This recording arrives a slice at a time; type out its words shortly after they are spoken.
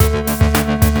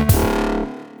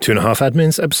Two and a Half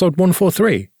Admins, episode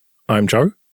 143. I'm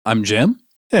Joe. I'm Jim.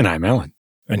 And I'm Alan.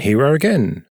 And here we are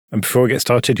again. And before we get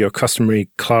started, your customary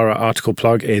Clara article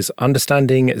plug is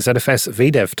Understanding ZFS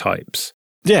VDEV Types.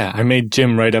 Yeah, I made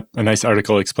Jim write up a nice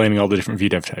article explaining all the different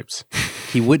VDEV types.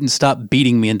 He wouldn't stop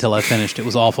beating me until I finished. It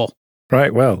was awful.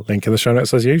 Right, well, link in the show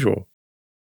notes as usual.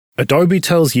 Adobe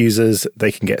tells users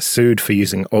they can get sued for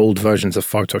using old versions of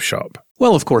Photoshop.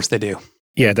 Well, of course they do.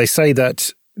 Yeah, they say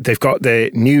that they've got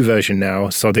their new version now,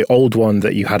 so the old one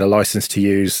that you had a license to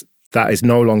use, that is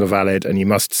no longer valid and you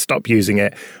must stop using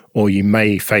it or you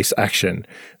may face action.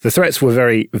 The threats were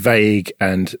very vague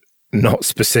and not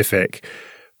specific,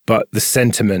 but the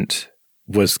sentiment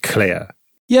was clear.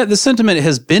 Yeah, the sentiment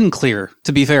has been clear,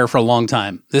 to be fair, for a long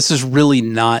time. This is really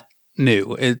not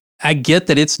new. I get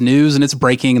that it's news and it's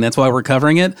breaking and that's why we're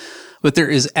covering it, but there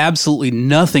is absolutely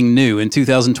nothing new in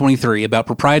 2023 about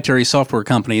proprietary software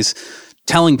companies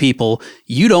telling people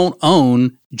you don't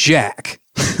own jack.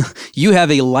 You have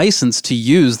a license to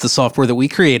use the software that we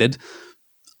created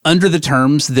under the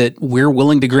terms that we're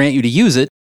willing to grant you to use it,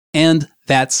 and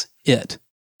that's it.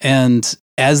 And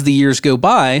as the years go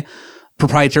by,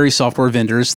 proprietary software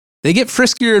vendors, they get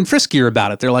friskier and friskier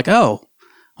about it. They're like, oh,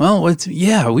 well,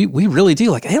 we really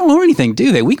do. Like, they don't know anything,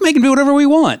 do they? We can make them do whatever we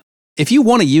want. If you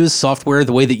want to use software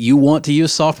the way that you want to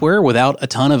use software without a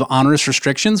ton of onerous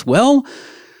restrictions, well,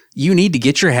 you need to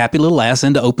get your happy little ass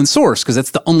into open source because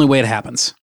that's the only way it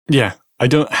happens. Yeah, I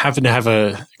don't happen to have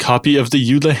a copy of the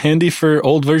EULA handy for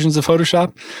old versions of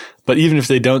Photoshop, but even if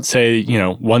they don't say,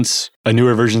 once a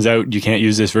newer version's out, you can't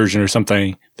use this version or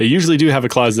something, they usually do have a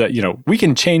clause that, we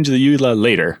can change the EULA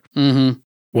later. Mm-hmm.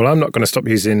 Well, I'm not going to stop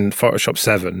using Photoshop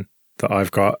 7 that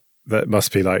I've got that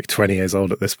must be like 20 years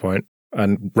old at this point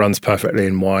and runs perfectly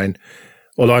in Wine.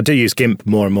 Although I do use GIMP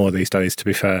more and more these days, to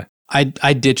be fair. I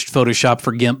ditched Photoshop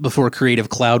for GIMP before Creative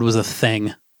Cloud was a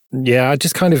thing. Yeah, I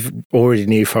just kind of already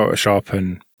knew Photoshop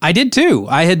and... I did too.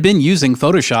 I had been using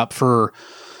Photoshop for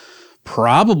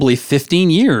probably 15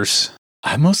 years.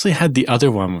 I mostly had the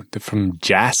other one from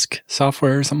Jask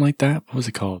software or something like that. What was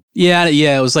it called? Yeah,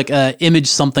 it was like Image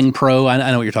Something Pro. I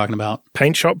know what you're talking about.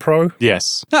 Paint Shop Pro?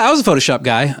 Yes. No, I was a Photoshop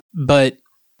guy, but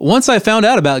once I found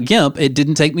out about GIMP, it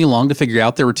didn't take me long to figure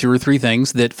out there were 2 or 3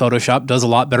 things that Photoshop does a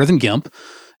lot better than GIMP.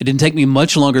 It didn't take me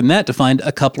much longer than that to find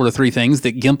a couple or 3 things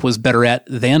that GIMP was better at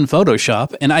than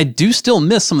Photoshop, and I do still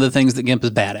miss some of the things that GIMP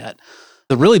is bad at.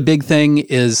 The really big thing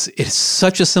is it's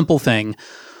such a simple thing,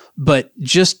 but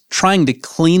just trying to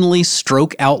cleanly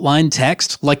stroke outline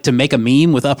text, like to make a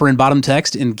meme with upper and bottom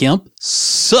text in GIMP,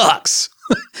 sucks.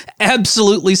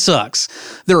 Absolutely sucks.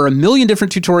 There are a million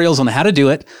different tutorials on how to do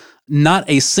it. Not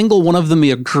a single one of them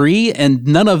agree, and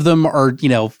none of them are,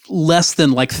 less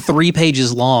than like 3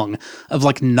 pages long of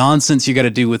like nonsense you got to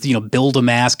do with, build a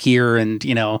mask here and,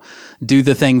 do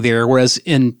the thing there. Whereas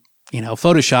in,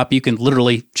 Photoshop, you can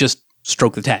literally just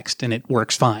stroke the text and it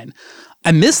works fine.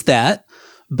 I miss that,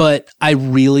 but I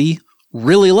really,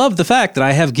 really love the fact that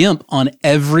I have GIMP on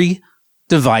every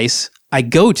device I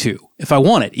go to if I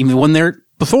want it, even when they're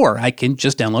before. I can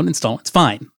just download and install. It's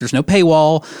fine. There's no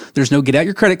paywall. There's no get out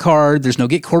your credit card. There's no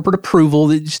get corporate approval.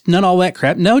 There's none of all that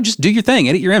crap. No, just do your thing.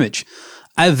 Edit your image.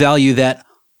 I value that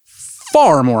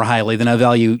far more highly than I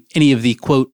value any of the,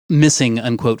 quote, missing,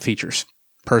 unquote, features,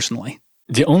 personally.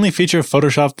 The only feature of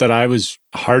Photoshop that I was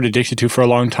hard addicted to for a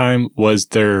long time was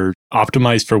their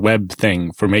optimized for web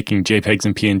thing for making JPEGs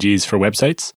and PNGs for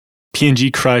websites.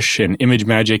 PNG Crush and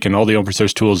ImageMagick and all the open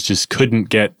source tools just couldn't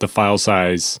get the file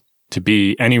size to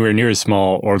be anywhere near as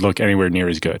small or look anywhere near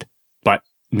as good. But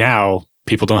now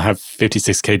people don't have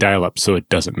 56K dial-up, so it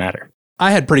doesn't matter.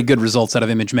 I had pretty good results out of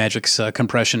ImageMagick's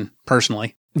compression,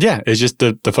 personally. Yeah, it's just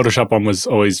the Photoshop one was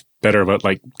always better about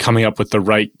like coming up with the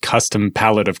right custom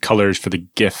palette of colors for the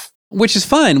GIF. Which is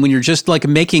fine when you're just like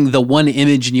making the one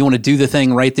image and you want to do the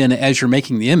thing right then as you're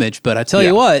making the image. But I tell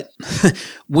you what,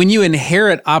 when you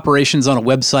inherit operations on a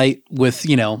website with,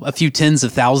 a few tens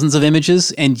of thousands of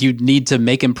images and you need to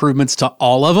make improvements to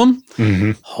all of them,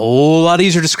 whole lot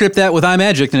easier to script that with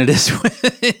iMagick than it is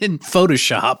in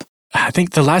Photoshop. I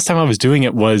think the last time I was doing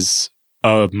it was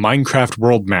a Minecraft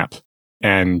world map,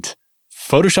 and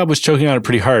Photoshop was choking on it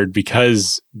pretty hard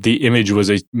because the image was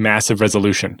a massive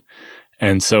resolution.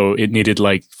 And so it needed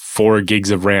like 4 gigs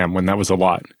of RAM when that was a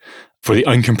lot for the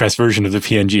uncompressed version of the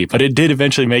PNG. But it did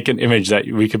eventually make an image that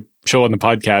we could show on the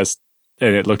podcast,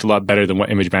 and it looked a lot better than what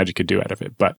ImageMagick could do out of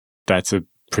it. But that's a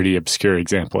pretty obscure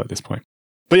example at this point.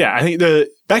 But yeah, I think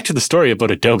back to the story about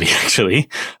Adobe, actually,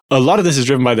 a lot of this is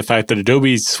driven by the fact that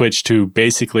Adobe switched to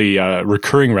basically a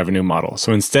recurring revenue model.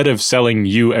 So instead of selling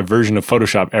you a version of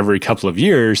Photoshop every couple of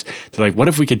years, they're like, what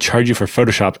if we could charge you for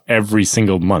Photoshop every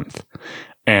single month?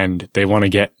 And they want to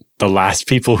get the last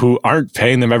people who aren't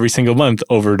paying them every single month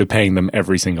over to paying them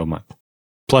every single month.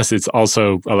 Plus, it's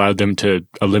also allowed them to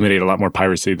eliminate a lot more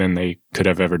piracy than they could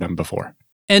have ever done before.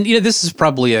 And, this is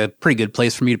probably a pretty good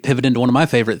place for me to pivot into one of my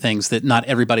favorite things that not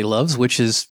everybody loves, which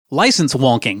is license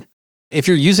wonking. If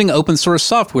you're using open source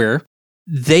software,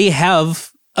 they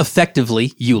have effectively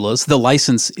EULAs. The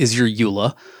license is your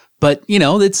EULA, but,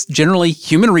 it's generally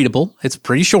human readable. It's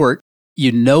pretty short.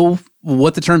 You know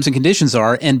what the terms and conditions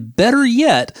are. And better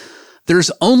yet,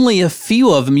 there's only a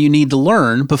few of them you need to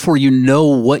learn before you know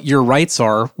what your rights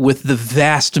are with the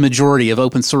vast majority of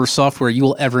open source software you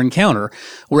will ever encounter.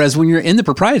 Whereas when you're in the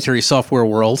proprietary software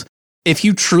world, if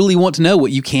you truly want to know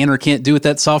what you can or can't do with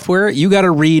that software, you got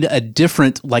to read a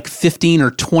different 15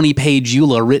 or 20 page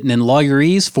EULA written in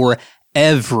lawyerese for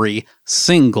every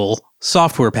single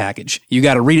software package. You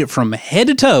got to read it from head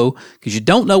to toe because you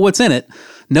don't know what's in it.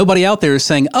 Nobody out there is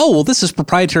saying, oh, well, this is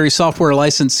proprietary software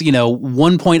license,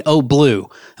 1.0 blue.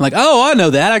 I'm like, oh, I know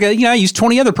that. I use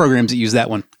 20 other programs that use that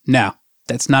one. No,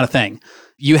 that's not a thing.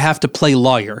 You have to play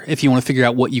lawyer if you want to figure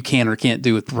out what you can or can't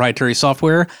do with proprietary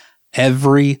software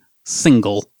every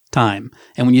single time.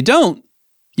 And when you don't,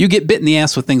 you get bit in the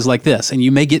ass with things like this. And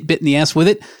you may get bit in the ass with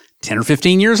it 10 or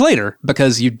 15 years later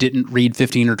because you didn't read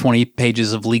 15 or 20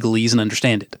 pages of legalese and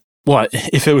understand it. Well,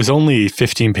 if it was only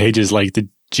 15 pages like the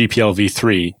GPL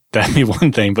v3, that'd be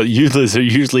one thing, but EULAs are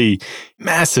usually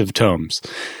massive tomes,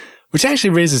 which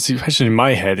actually raises a question in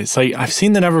my head. It's like, I've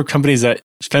seen the number of companies that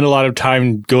spend a lot of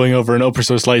time going over an open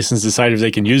source license, decide if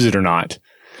they can use it or not,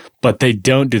 but they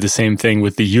don't do the same thing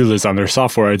with the EULAs on their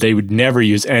software. They would never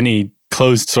use any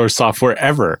closed source software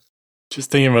ever.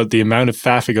 Just thinking about the amount of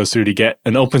faff it goes through to get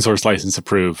an open source license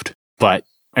approved, but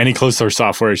any closed source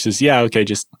software is just,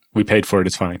 we paid for it,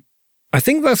 it's fine. I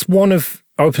think that's one of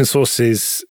open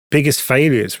source's biggest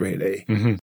failures, really,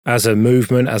 as a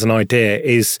movement, as an idea,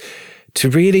 is to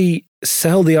really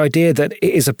sell the idea that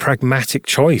it is a pragmatic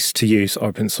choice to use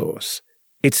open source.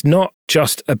 It's not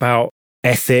just about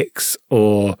ethics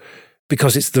or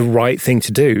because it's the right thing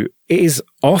to do. It is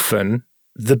often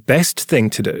the best thing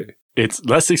to do. It's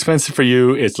less expensive for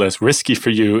you, it's less risky for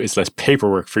you, it's less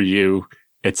paperwork for you,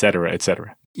 et cetera, et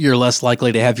cetera. You're less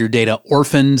likely to have your data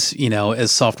orphaned,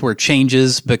 as software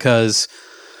changes because,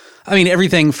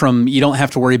 everything from you don't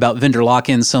have to worry about vendor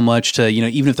lock-in so much to,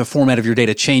 even if the format of your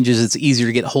data changes, it's easier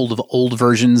to get hold of old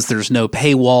versions. There's no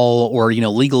paywall or,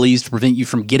 legalese to prevent you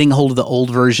from getting hold of the old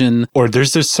version. Or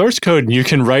there's the source code and you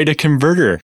can write a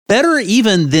converter. Better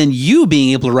even than you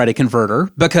being able to write a converter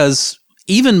because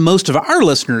even most of our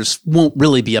listeners won't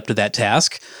really be up to that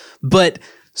task. But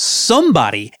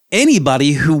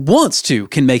anybody who wants to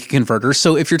can make a converter.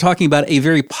 So if you're talking about a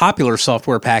very popular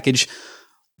software package,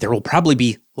 there will probably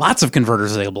be lots of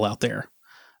converters available out there.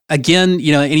 Again,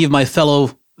 any of my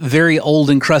fellow very old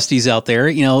and crusties out there,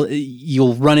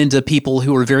 you'll run into people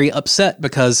who are very upset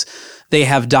because they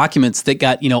have documents that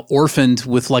got, orphaned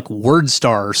with like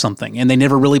WordStar or something, and they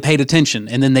never really paid attention.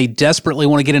 And then they desperately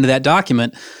want to get into that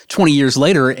document 20 years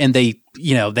later, and they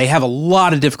have a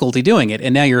lot of difficulty doing it.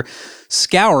 And now you're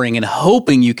scouring and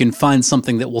hoping you can find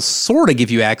something that will sort of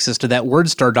give you access to that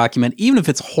WordStar document, even if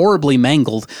it's horribly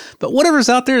mangled. But whatever's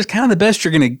out there is kind of the best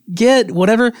you're going to get,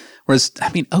 whatever. Whereas,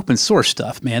 open source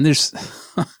stuff, man, there's...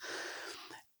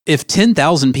 If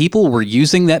 10,000 people were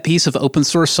using that piece of open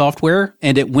source software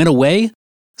and it went away,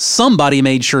 somebody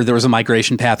made sure there was a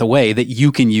migration path away that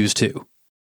you can use too.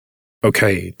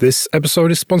 Okay, this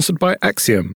episode is sponsored by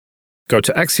Axiom. Go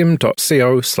to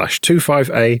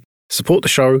axiom.co/25A, support the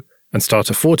show, and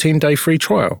start a 14-day free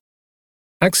trial.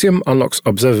 Axiom unlocks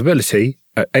observability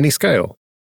at any scale.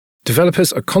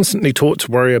 Developers are constantly taught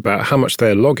to worry about how much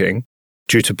they're logging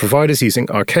due to providers using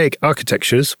archaic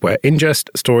architectures where ingest,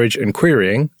 storage, and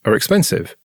querying are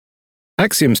expensive.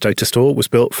 Axiom's data store was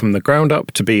built from the ground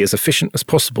up to be as efficient as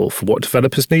possible for what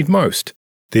developers need most,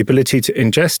 the ability to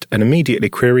ingest and immediately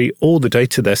query all the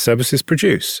data their services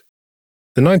produce.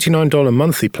 The $99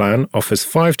 monthly plan offers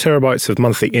 5 terabytes of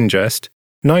monthly ingest,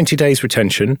 90 days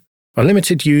retention,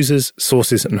 unlimited users,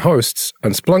 sources, and hosts,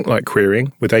 and Splunk-like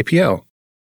querying with APL.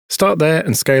 Start there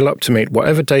and scale up to meet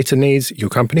whatever data needs your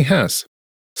company has.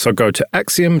 So go to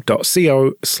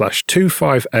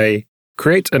axiom.co/25A,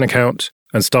 create an account,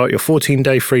 and start your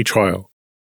 14-day free trial.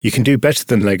 You can do better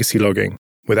than legacy logging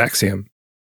with Axiom.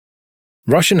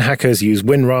 Russian hackers use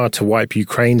WinRAR to wipe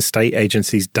Ukraine state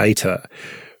agencies' data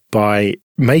by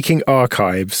making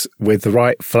archives with the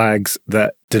right flags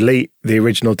that delete the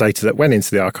original data that went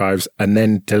into the archives and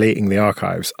then deleting the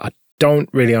archives. I don't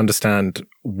really understand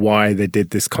why they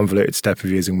did this convoluted step of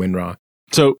using WinRAR.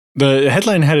 So the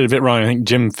headline had it a bit wrong. I think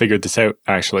Jim figured this out,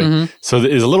 actually. So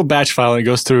there's a little batch file, and it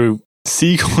goes through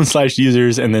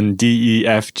C:/users and then DEFGQW.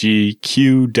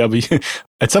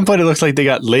 At some point, it looks like they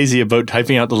got lazy about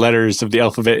typing out the letters of the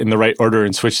alphabet in the right order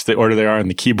and switched to the order they are on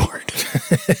the keyboard.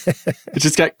 It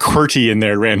just got QWERTY in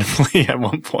there randomly at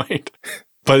one point.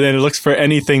 But then it looks for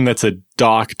anything that's a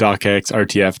doc, docx,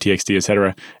 RTF, TXT,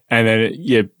 etc. And then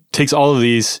it takes all of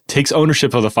these, takes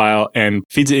ownership of the file, and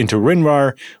feeds it into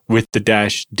WinRAR with the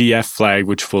 -df flag,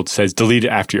 which says delete it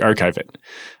after you archive it.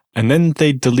 And then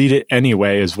they delete it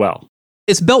anyway as well.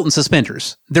 It's belt and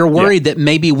suspenders. They're worried that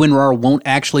maybe WinRAR won't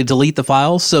actually delete the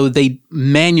file, so they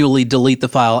manually delete the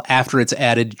file after it's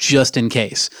added just in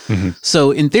case. Mm-hmm.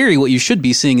 So in theory, what you should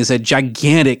be seeing is a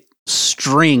gigantic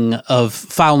string of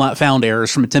file not found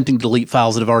errors from attempting to delete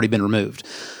files that have already been removed.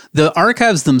 The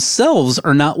archives themselves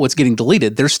are not what's getting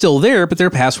deleted. They're still there, but they're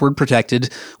password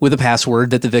protected with a password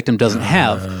that the victim doesn't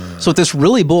have. So what this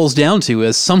really boils down to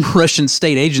is some Russian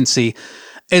state agency,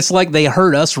 it's like they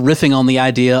heard us riffing on the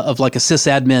idea of like a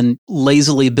sysadmin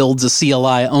lazily builds a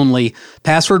CLI only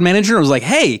password manager. It was like,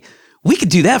 hey, we could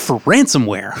do that for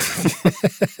ransomware.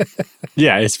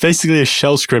 Yeah, it's basically a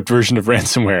shell script version of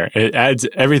ransomware. It adds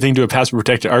everything to a password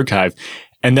protected archive.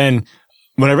 And then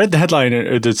when I read the headline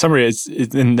or the summary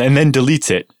and then deletes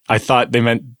it, I thought they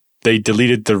meant they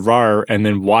deleted the RAR, and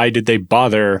then why did they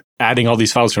bother adding all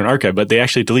these files to an archive? But they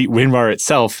actually delete WinRAR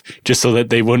itself just so that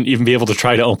they wouldn't even be able to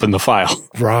try to open the file.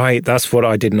 Right, that's what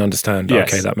I didn't understand.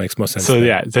 Yes. Okay, that makes more sense. So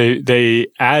they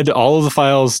add all of the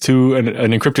files to an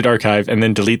encrypted archive and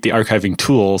then delete the archiving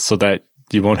tool so that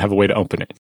you won't have a way to open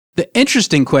it. The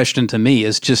interesting question to me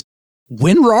is just,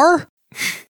 WinRAR?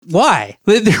 Why?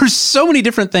 There's so many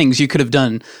different things you could have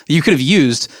done, you could have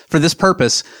used for this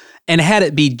purpose, and had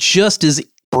it be just as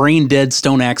brain dead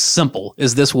StoneAxe simple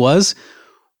as this was.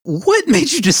 What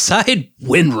made you decide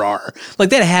WinRAR? Like,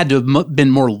 that had to have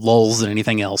been more lulz than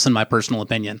anything else, in my personal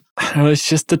opinion. It's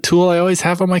just the tool I always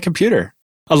have on my computer.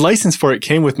 A license for it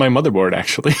came with my motherboard,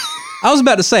 actually. I was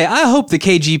about to say, I hope the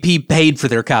KGP paid for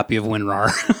their copy of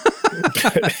WinRAR.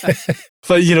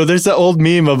 But, there's the old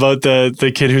meme about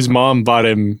the kid whose mom bought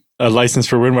him a license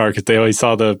for WinRAR because they always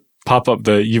saw the pop up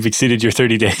you've exceeded your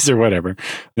 30 days or whatever.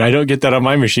 And I don't get that on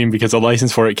my machine because a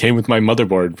license for it came with my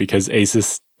motherboard because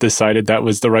Asus decided that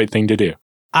was the right thing to do.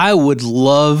 I would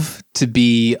love to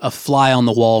be a fly on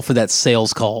the wall for that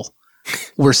sales call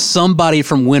where somebody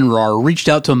from WinRAR reached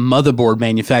out to a motherboard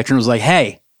manufacturer and was like,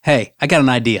 hey, I got an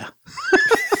idea.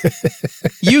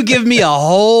 You give me a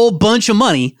whole bunch of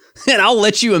money and I'll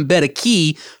let you embed a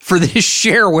key for this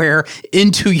shareware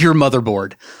into your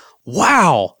motherboard.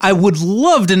 Wow. I would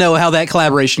love to know how that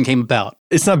collaboration came about.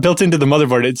 It's not built into the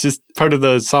motherboard. It's just part of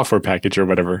the software package or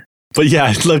whatever. But yeah,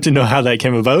 I'd love to know how that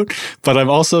came about. But I'm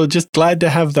also just glad to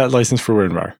have that license for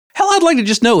WinRAR. Hell, I'd like to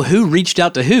just know who reached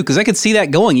out to who, because I could see that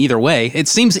going either way. It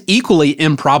seems equally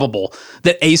improbable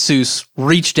that Asus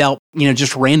reached out,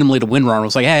 just randomly to WinRAR and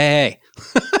was like, hey.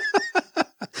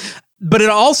 But it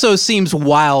also seems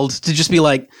wild to just be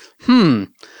like,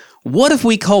 what if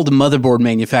we called motherboard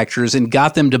manufacturers and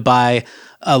got them to buy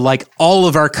all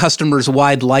of our customers'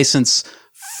 wide license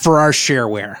for our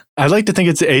shareware? I like to think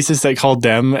it's Asus that called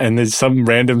them, and then some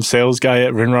random sales guy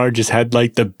at WinRAR just had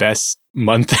the best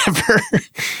month ever.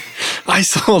 I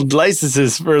sold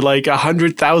licenses for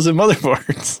 100,000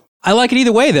 motherboards. I like it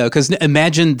either way though, because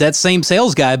imagine that same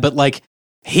sales guy, but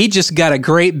he just got a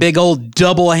great big old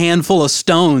double handful of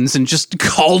stones and just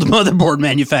called motherboard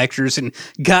manufacturers and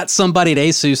got somebody at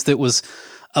Asus that was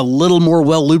a little more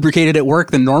well lubricated at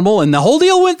work than normal, and the whole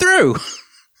deal went through.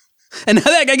 And now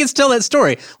that guy gets to tell that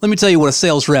story. Let me tell you what a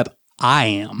sales rep I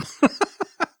am.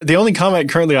 The only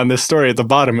comment currently on this story at the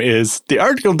bottom is the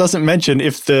article doesn't mention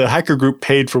if the hacker group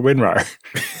paid for WinRAR.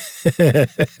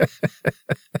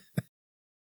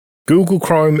 Google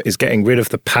Chrome is getting rid of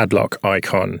the padlock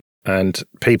icon, and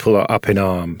people are up in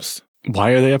arms.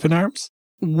 Why are they up in arms?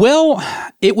 Well,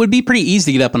 it would be pretty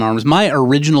easy to get up in arms. My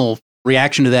original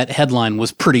reaction to that headline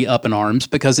was pretty up in arms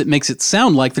because it makes it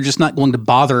sound like they're just not going to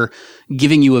bother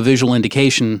giving you a visual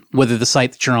indication whether the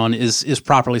site that you're on is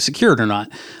properly secured or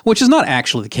not, which is not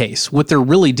actually the case. What they're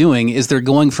really doing is they're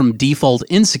going from default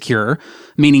insecure,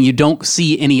 meaning you don't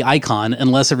see any icon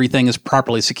unless everything is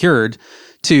properly secured,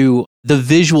 to the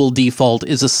visual default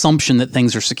is assumption that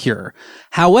things are secure.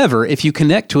 However, if you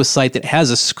connect to a site that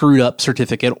has a screwed up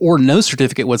certificate or no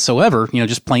certificate whatsoever,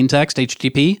 just plain text,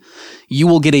 HTTP, you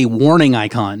will get a warning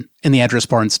icon in the address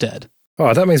bar instead.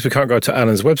 Oh, that means we can't go to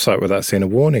Alan's website without seeing a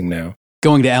warning now.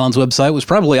 Going to Alan's website was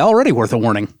probably already worth a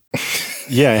warning.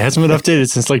 Yeah, it hasn't been updated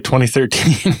since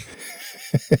 2013.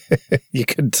 You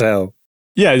could tell.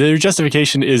 Yeah, their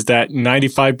justification is that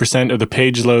 95% of the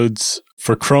page loads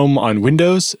for Chrome on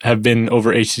Windows have been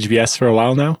over HTTPS for a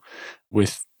while now,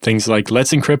 with things like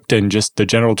Let's Encrypt and just the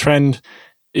general trend.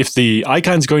 If the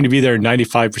icon's going to be there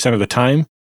 95% of the time,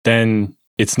 then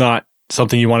it's not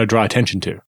something you want to draw attention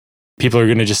to. People are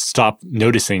going to just stop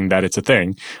noticing that it's a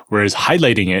thing, whereas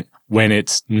highlighting it when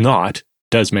it's not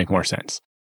does make more sense.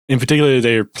 In particular,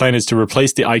 their plan is to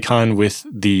replace the icon with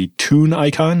the Tune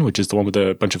icon, which is the one with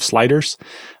a bunch of sliders,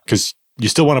 because you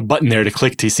still want a button there to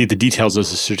click to see the details of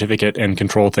the certificate and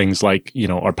control things like,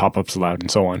 are pop-ups allowed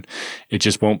and so on. It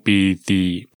just won't be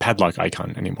the padlock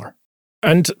icon anymore.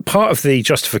 And part of the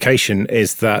justification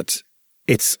is that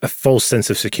it's a false sense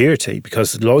of security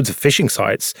because loads of phishing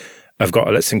sites have got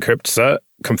a Let's Encrypt cert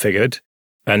configured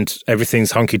and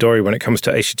everything's hunky-dory when it comes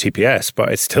to HTTPS,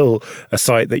 but it's still a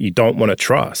site that you don't want to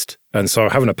trust. And so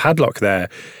having a padlock there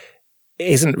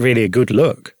isn't really a good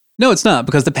look. No, it's not,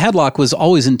 because the padlock was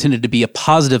always intended to be a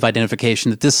positive identification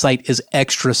that this site is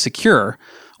extra secure,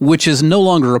 which is no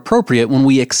longer appropriate when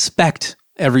we expect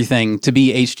everything to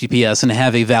be HTTPS and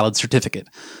have a valid certificate.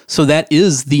 So that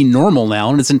is the normal now,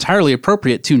 and it's entirely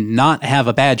appropriate to not have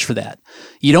a badge for that.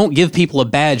 You don't give people a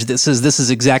badge that says this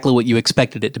is exactly what you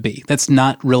expected it to be. That's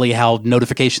not really how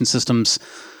notification systems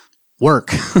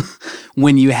work.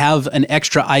 When you have an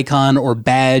extra icon or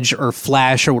badge or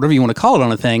flash or whatever you want to call it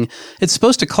on a thing, it's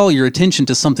supposed to call your attention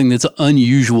to something that's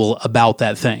unusual about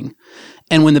that thing.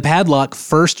 And when the padlock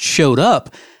first showed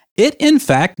up, it in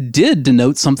fact did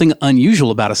denote something unusual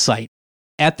about a site.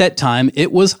 At that time,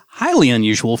 it was highly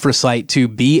unusual for a site to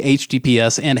be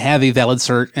HTTPS and have a valid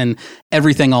cert and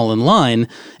everything all in line.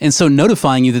 And so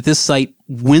notifying you that this site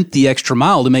went the extra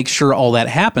mile to make sure all that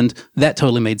happened, that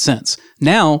totally made sense.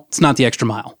 Now, it's not the extra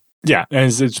mile. Yeah,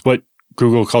 and it's what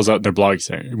Google calls out in their blog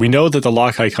saying. We know that the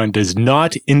lock icon does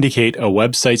not indicate a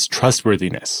website's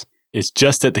trustworthiness. It's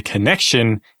just that the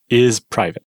connection is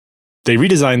private. They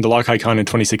redesigned the lock icon in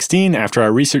 2016 after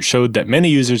our research showed that many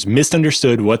users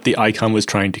misunderstood what the icon was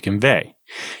trying to convey.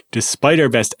 Despite our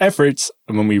best efforts,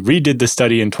 when we redid the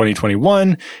study in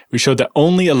 2021, we showed that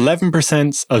only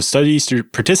 11% of study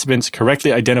participants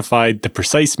correctly identified the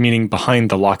precise meaning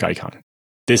behind the lock icon.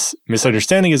 This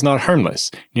misunderstanding is not harmless.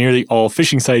 Nearly all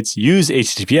phishing sites use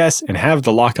HTTPS and have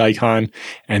the lock icon,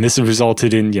 and this has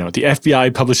resulted in, the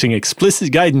FBI publishing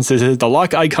explicit guidance that says the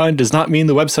lock icon does not mean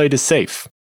the website is safe.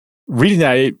 Reading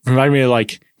that, it reminded me of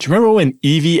do you remember when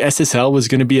EV-SSL was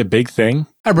going to be a big thing?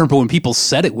 I remember when people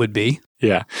said it would be.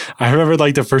 Yeah. I remember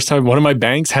the first time one of my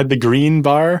banks had the green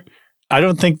bar. I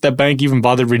don't think that bank even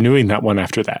bothered renewing that one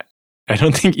after that. I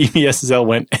don't think EV-SSL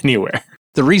went anywhere.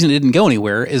 The reason it didn't go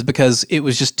anywhere is because it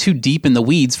was just too deep in the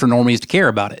weeds for normies to care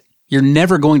about it. You're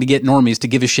never going to get normies to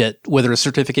give a shit whether a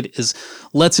certificate is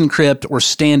Let's Encrypt or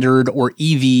standard or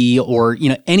EV or,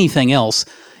 anything else.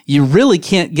 You really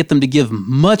can't get them to give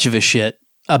much of a shit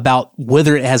about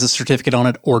whether it has a certificate on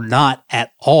it or not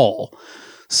at all.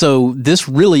 So this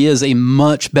really is a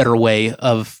much better way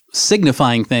of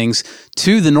signifying things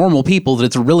to the normal people that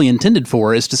it's really intended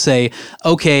for, is to say,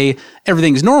 okay,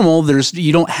 everything's normal.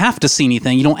 You don't have to see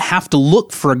anything. You don't have to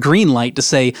look for a green light to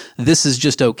say this is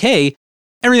just okay.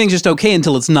 Everything's just okay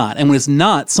until it's not. And when it's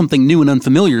not, something new and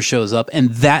unfamiliar shows up, and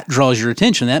that draws your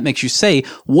attention. That makes you say,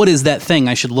 what is that thing?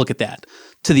 I should look at that.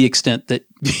 To the extent that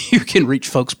you can reach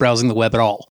folks browsing the web at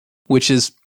all, which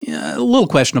is a little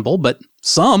questionable, but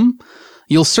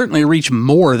you'll certainly reach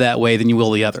more that way than you will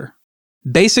the other.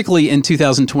 Basically, in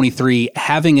 2023,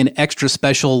 having an extra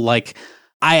special, I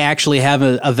actually have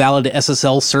a valid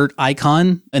SSL cert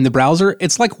icon in the browser,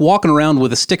 it's like walking around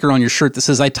with a sticker on your shirt that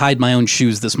says, I tied my own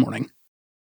shoes this morning.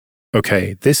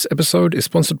 Okay, this episode is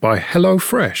sponsored by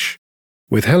HelloFresh.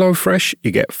 With HelloFresh, you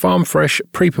get farm-fresh,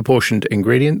 pre-proportioned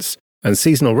ingredients and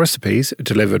seasonal recipes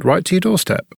delivered right to your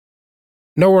doorstep.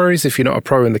 No worries if you're not a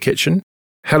pro in the kitchen.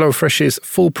 HelloFresh's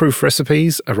foolproof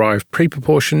recipes arrive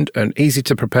pre-proportioned and easy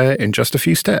to prepare in just a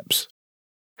few steps.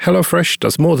 HelloFresh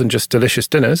does more than just delicious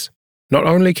dinners. Not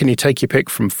only can you take your pick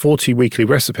from 40 weekly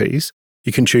recipes,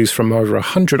 you can choose from over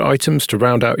 100 items to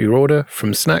round out your order,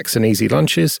 from snacks and easy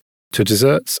lunches to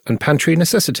desserts and pantry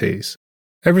necessities.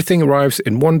 Everything arrives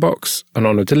in one box, and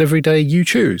on a delivery day you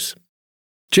choose.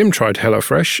 Jim tried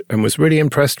HelloFresh and was really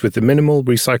impressed with the minimal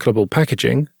recyclable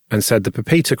packaging and said the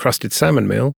pepita-crusted salmon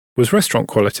meal was restaurant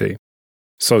quality.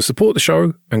 So support the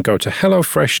show and go to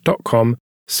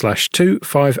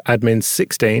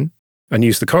hellofresh.com/25admins16 and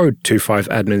use the code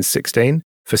 25admins16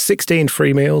 for 16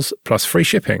 free meals plus free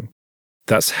shipping.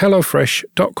 That's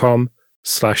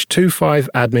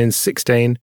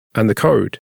hellofresh.com/25admins16 and the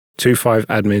code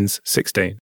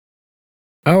 25admins16.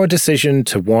 Our decision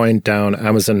to wind down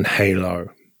Amazon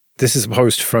Halo. This is a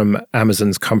post from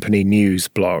Amazon's company news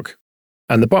blog.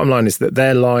 And the bottom line is that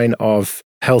their line of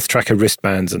health tracker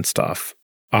wristbands and stuff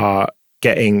are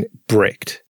getting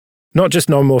bricked. Not just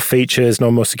no more features,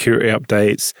 no more security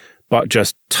updates, but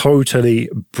just totally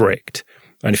bricked.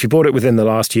 And if you bought it within the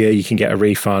last year, you can get a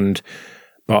refund,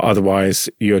 but otherwise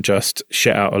you're just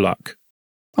shit out of luck.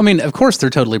 I mean, of course they're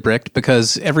totally bricked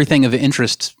because everything of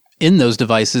interest in those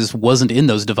devices wasn't in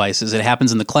those devices. It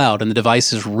happens in the cloud, and the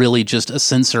device is really just a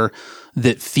sensor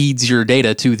that feeds your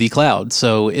data to the cloud.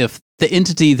 So if the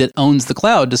entity that owns the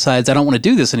cloud decides, I don't want to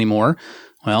do this anymore,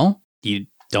 well, you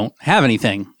don't have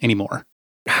anything anymore.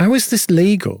 How is this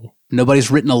legal?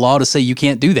 Nobody's written a law to say you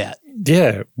can't do that.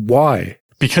 Yeah, why?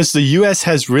 Because the US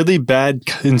has really bad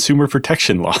consumer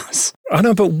protection laws. I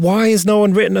know, but why has no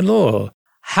one written a law?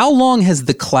 How long has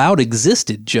the cloud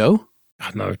existed, Joe? I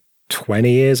don't know,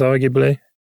 20 years arguably,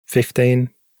 15.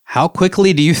 How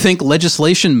quickly do you think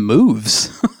legislation moves?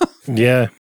 Yeah,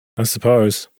 I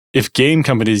suppose. If game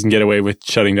companies can get away with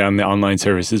shutting down the online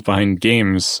services behind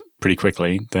games pretty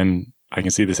quickly, then I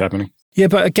can see this happening. Yeah,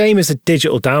 but a game is a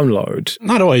digital download.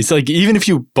 Not always. Like, even if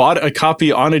you bought a copy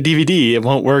on a DVD, it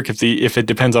won't work if it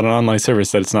depends on an online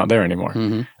service that it's not there anymore.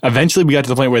 Mm-hmm. Eventually, we got to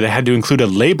the point where they had to include a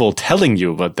label telling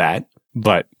you about that,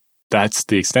 but that's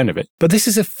the extent of it. But this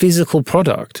is a physical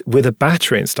product with a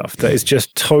battery and stuff that is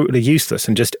just totally useless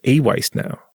and just e-waste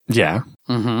now. Yeah.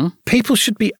 Mm-hmm. People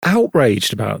should be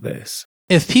outraged about this.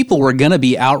 If people were going to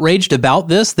be outraged about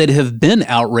this, they'd have been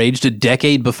outraged a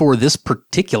decade before this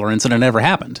particular incident ever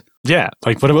happened. Yeah.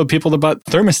 Like, what about people that bought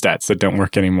thermostats that don't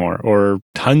work anymore, or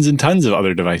tons and tons of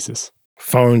other devices?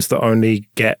 Phones that only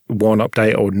get one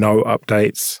update or no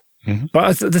updates. Mm-hmm.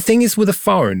 But the thing is with a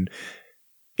phone,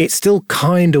 it still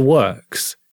kind of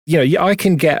works. You know, I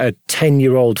can get a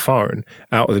 10-year-old phone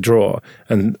out of the drawer,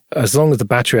 and as long as the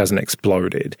battery hasn't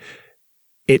exploded,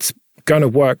 it's going to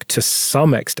work to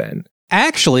some extent.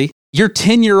 Actually, your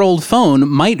 10-year-old phone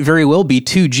might very well be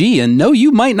 2G, and no,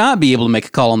 you might not be able to make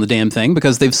a call on the damn thing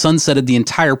because they've sunsetted the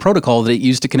entire protocol that it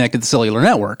used to connect to the cellular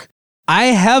network. I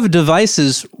have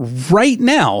devices right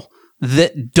now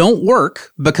that don't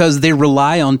work because they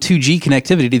rely on 2G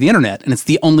connectivity to the internet, and it's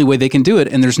the only way they can do it,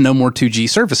 and there's no more 2G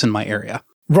service in my area.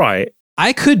 Right.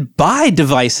 I could buy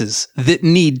devices that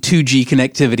need 2G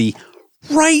connectivity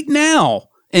right now,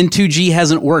 and 2G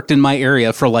hasn't worked in my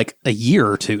area for like a year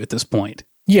or two at this point.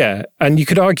 Yeah, and you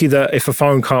could argue that if a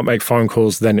phone can't make phone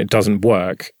calls, then it doesn't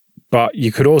work. But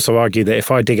you could also argue that if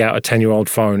I dig out a 10-year-old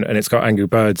phone and it's got Angry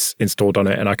Birds installed on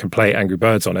it and I can play Angry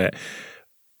Birds on it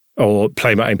or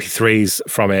play my MP3s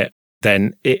from it,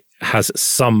 then it has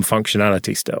some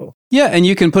functionality still. Yeah, and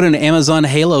you can put an Amazon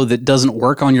Halo that doesn't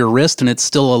work on your wrist and it's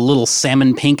still a little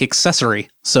salmon pink accessory,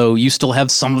 so you still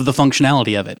have some of the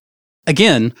functionality of it.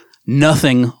 Again,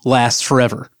 nothing lasts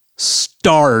forever.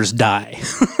 Stars die.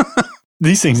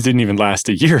 These things didn't even last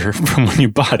a year from when you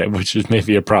bought it, which is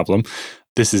maybe a problem.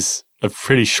 This is a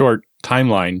pretty short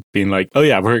timeline being like, oh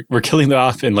yeah, we're killing it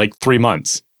off in like 3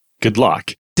 months. Good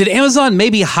luck. Did Amazon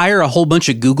maybe hire a whole bunch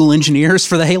of Google engineers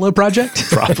for the Halo project?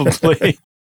 Probably.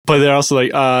 But they're also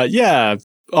like, yeah,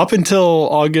 up until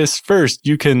August 1st,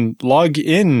 you can log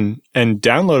in and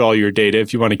download all your data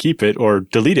if you want to keep it or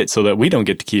delete it so that we don't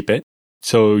get to keep it.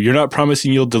 So you're not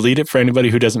promising you'll delete it for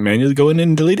anybody who doesn't manually go in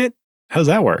and delete it? How does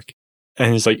that work?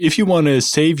 And it's like, if you want to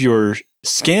save your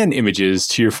scan images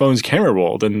to your phone's camera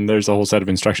roll, then there's a whole set of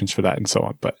instructions for that and so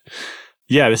on. But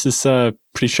yeah, this is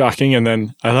pretty shocking. And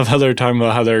then I love how they're talking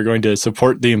about how they're going to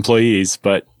support the employees,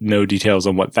 but no details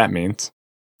on what that means.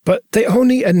 But they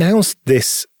only announced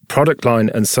this product line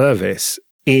and service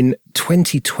in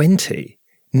 2020,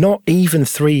 not even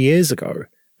 3 years ago.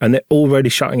 And they're already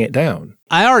shutting it down.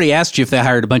 I already asked you if they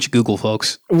hired a bunch of Google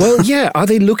folks. Well, yeah. Are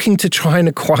they looking to try and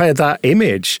acquire that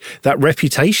image, that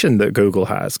reputation that Google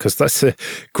has? Because that's a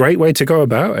great way to go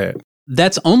about it.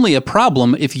 That's only a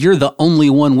problem if you're the only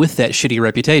one with that shitty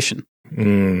reputation.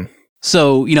 Mm.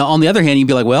 So, on the other hand, you'd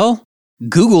be like, well,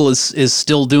 Google is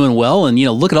still doing well. And,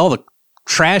 look at all the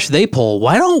trash they pull.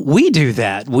 Why don't we do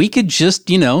that? We could just,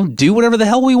 do whatever the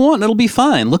hell we want and it'll be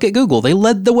fine. Look at Google. They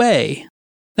led the way.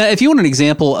 Now, if you want an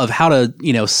example of how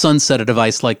to, sunset a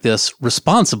device like this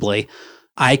responsibly,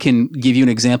 I can give you an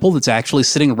example that's actually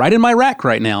sitting right in my rack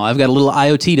right now. I've got a little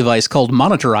IoT device called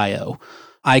Monitor.io.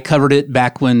 I covered it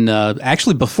back when,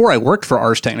 actually before I worked for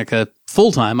Ars Technica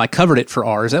full-time, I covered it for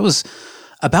Ars. That was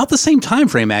about the same time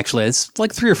frame, actually. It's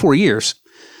like 3 or 4 years.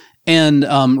 And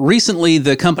recently,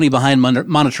 the company behind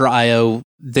Monitor.io,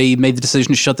 they made the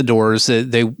decision to shut the doors.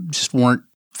 They just weren't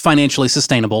financially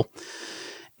sustainable.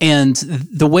 And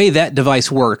the way that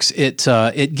device works, it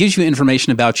gives you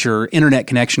information about your internet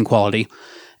connection quality.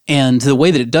 And the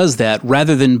way that it does that,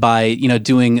 rather than by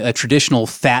doing a traditional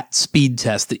fat speed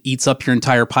test that eats up your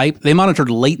entire pipe, they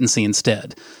monitored latency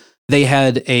instead. They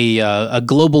had a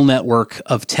global network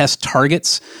of test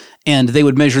targets, And they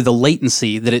would measure the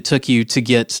latency that it took you to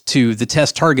get to the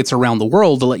test targets around the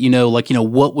world to let you know,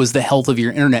 what was the health of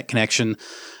your internet connection,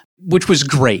 which was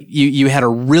great. You had a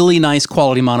really nice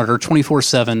quality monitor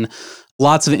 24/7,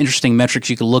 lots of interesting metrics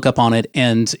you could look up on it,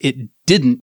 and it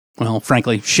didn't, well,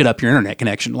 frankly, shit up your internet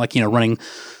connection, running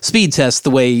speed tests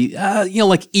the way,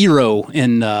 like Eero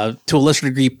and to a lesser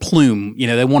degree Plume.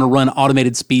 They want to run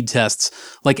automated speed tests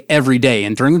like every day.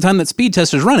 And during the time that speed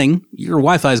test is running, your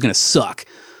Wi-Fi is going to suck.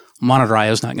 Monitor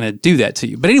IO is not going to do that to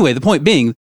you. But anyway, the point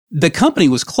being, the company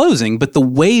was closing, but the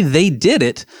way they did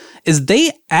it is they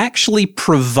actually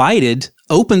provided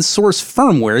open source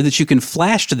firmware that you can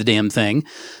flash to the damn thing.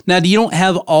 Now, you don't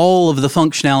have all of the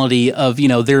functionality of,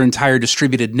 their entire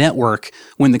distributed network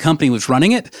when the company was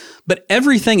running it, but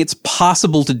everything it's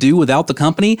possible to do without the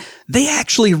company, they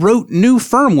actually wrote new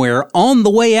firmware on the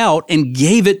way out and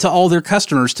gave it to all their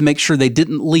customers to make sure they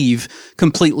didn't leave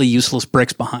completely useless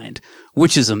bricks behind,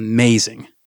 which is amazing.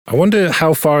 I wonder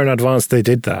how far in advance they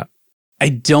did that. I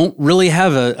don't really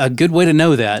have a good way to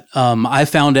know that. I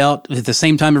found out at the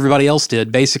same time everybody else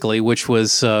did, basically, which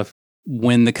was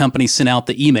when the company sent out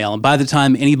the email. And by the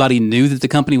time anybody knew that the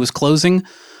company was closing,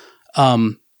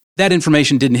 that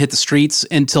information didn't hit the streets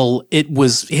until it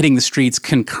was hitting the streets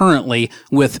concurrently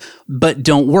with, but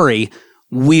don't worry,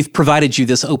 we've provided you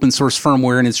this open source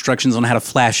firmware and instructions on how to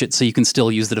flash it so you can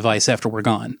still use the device after we're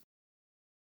gone.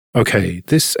 Okay,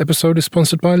 this episode is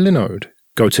sponsored by Linode.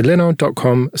 Go to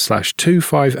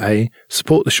linode.com/25A,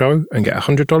 support the show, and get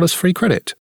 $100 free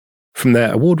credit. From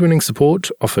their award-winning support,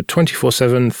 offered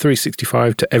 24/7,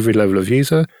 365 to every level of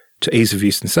user, to ease of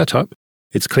use and setup,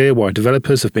 it's clear why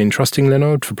developers have been trusting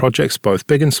Linode for projects both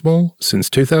big and small since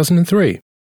 2003.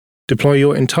 Deploy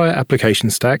your entire application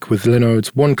stack with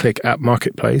Linode's one-click app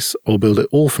marketplace, or build it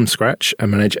all from scratch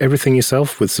and manage everything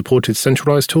yourself with supported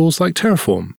centralized tools like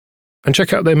Terraform. And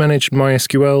check out their managed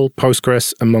MySQL,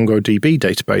 Postgres, and MongoDB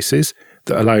databases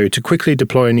that allow you to quickly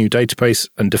deploy a new database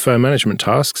and defer management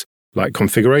tasks like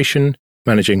configuration,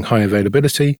 managing high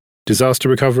availability, disaster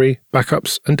recovery,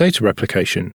 backups, and data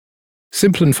replication.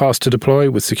 Simple and fast to deploy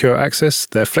with secure access,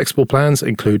 their flexible plans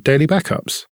include daily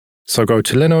backups. So go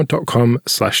to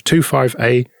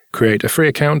linode.com/25A, create a free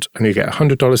account, and you get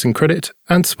 $100 in credit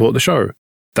and support the show.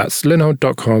 That's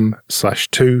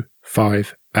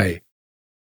linode.com/25A.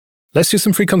 Let's do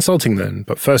some free consulting then,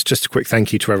 but first just a quick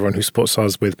thank you to everyone who supports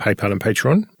us with PayPal and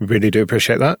Patreon. We really do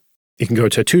appreciate that. You can go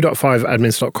to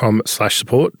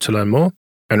 2.5admins.com/support to learn more.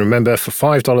 And remember, for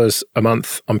 $5 a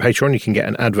month on Patreon, you can get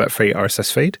an advert-free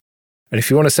RSS feed. And if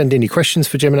you want to send any questions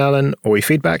for Jim and Alan or your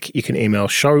feedback, you can email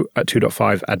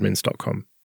show@2.5admins.com.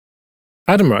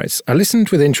 Adam writes, I listened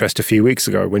with interest a few weeks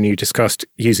ago when you discussed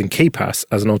using KeePass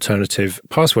as an alternative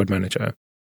password manager.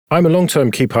 I'm a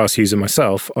long-term KeePass user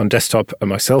myself on desktop and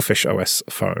my Selfish OS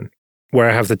phone, where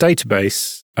I have the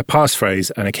database, a passphrase,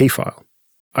 and a key file.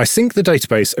 I sync the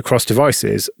database across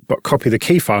devices, but copy the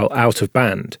key file out of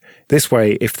band. This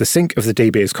way, if the sync of the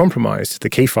DB is compromised, the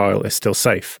key file is still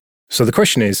safe. So the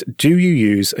question is, do you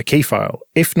use a key file?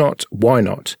 If not, why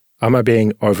not? Am I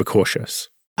being overcautious?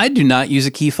 I do not use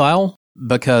a key file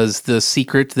because the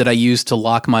secret that I use to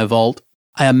lock my vault,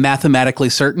 I am mathematically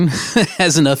certain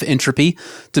has enough entropy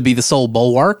to be the sole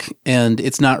bulwark, and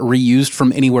it's not reused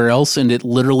from anywhere else, and it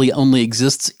literally only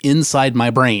exists inside my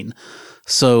brain.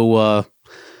 So,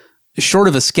 short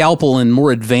of a scalpel and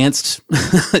more advanced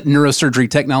neurosurgery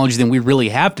technology than we really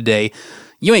have today,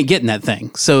 you ain't getting that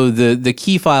thing. So the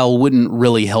key file wouldn't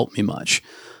really help me much.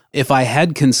 If I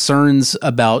had concerns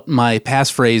about my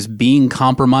passphrase being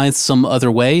compromised some other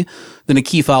way, then a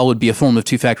key file would be a form of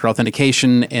two-factor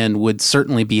authentication and would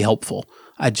certainly be helpful.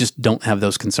 I just don't have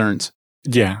those concerns.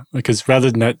 Yeah, because rather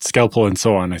than that scalpel and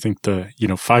so on, I think the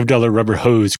 $5 rubber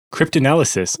hose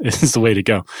cryptanalysis is the way to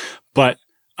go. But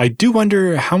I do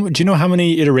wonder, do you know how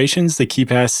many iterations the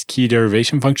KeePass key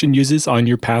derivation function uses on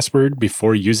your password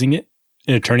before using it?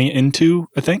 Turning it into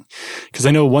a thing? Because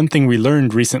I know one thing we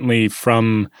learned recently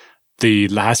from the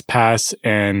LastPass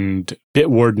and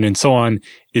Bitwarden and so on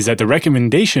is that the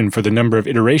recommendation for the number of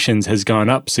iterations has gone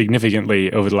up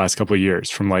significantly over the last couple of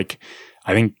years from I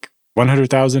think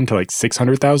 100,000 to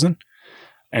 600,000.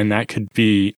 And that could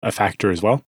be a factor as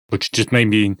well, which just may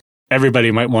mean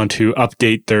everybody might want to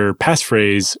update their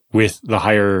passphrase with the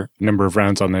higher number of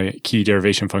rounds on the key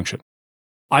derivation function.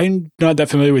 I'm not that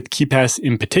familiar with KeePass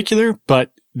in particular,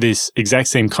 but this exact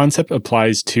same concept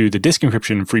applies to the disk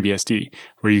encryption in FreeBSD,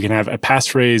 where you can have a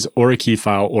passphrase or a key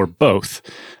file or both.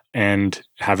 And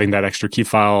having that extra key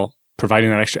file, providing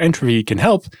that extra entropy can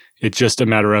help. It's just a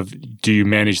matter of, do you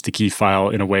manage the key file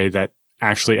in a way that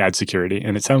actually adds security?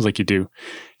 And it sounds like you do.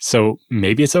 So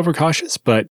maybe it's overcautious,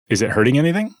 but is it hurting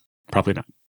anything? Probably not.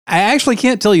 I actually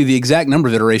can't tell you the exact number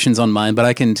of iterations on mine, but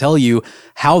I can tell you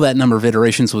how that number of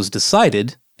iterations was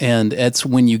decided. And it's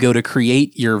when you go to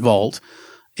create your vault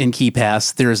in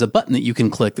KeePass, there's a button that you can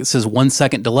click that says 1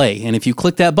 second delay. And if you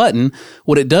click that button,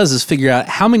 what it does is figure out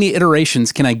how many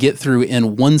iterations can I get through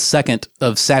in 1 second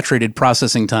of saturated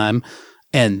processing time.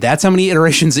 And that's how many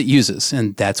iterations it uses.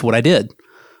 And that's what I did.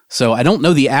 So I don't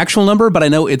know the actual number, but I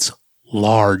know it's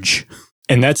large.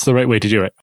 And that's the right way to do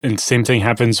it. And same thing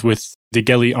happens with the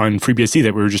Geli on FreeBSD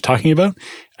that we were just talking about,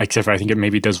 except for I think it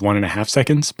maybe does 1.5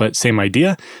 seconds, but same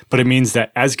idea. But it means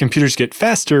that as computers get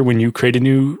faster, when you create a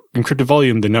new encrypted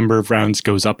volume, the number of rounds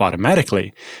goes up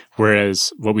automatically.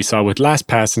 Whereas what we saw with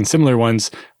LastPass and similar ones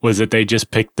was that they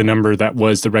just picked the number that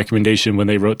was the recommendation when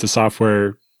they wrote the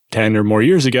software 10 or more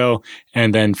years ago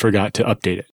and then forgot to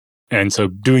update it. And so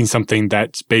doing something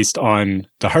that's based on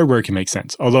the hardware can make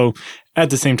sense. Although at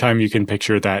the same time, you can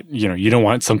picture that, you don't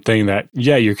want something that,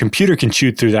 your computer can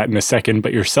chew through that in a second,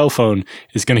 but your cell phone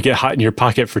is going to get hot in your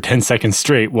pocket for 10 seconds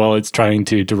straight while it's trying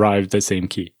to derive the same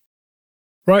key.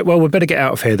 Right, well, we better get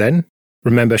out of here then.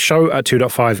 Remember,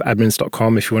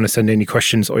 show@2.5admins.com if you want to send any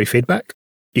questions or your feedback.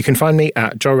 You can find me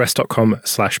at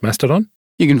joerest.com/mastodon.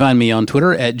 You can find me on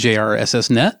Twitter at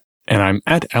JRSSNet. And I'm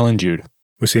at Alan Jude.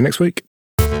 We'll see you next week.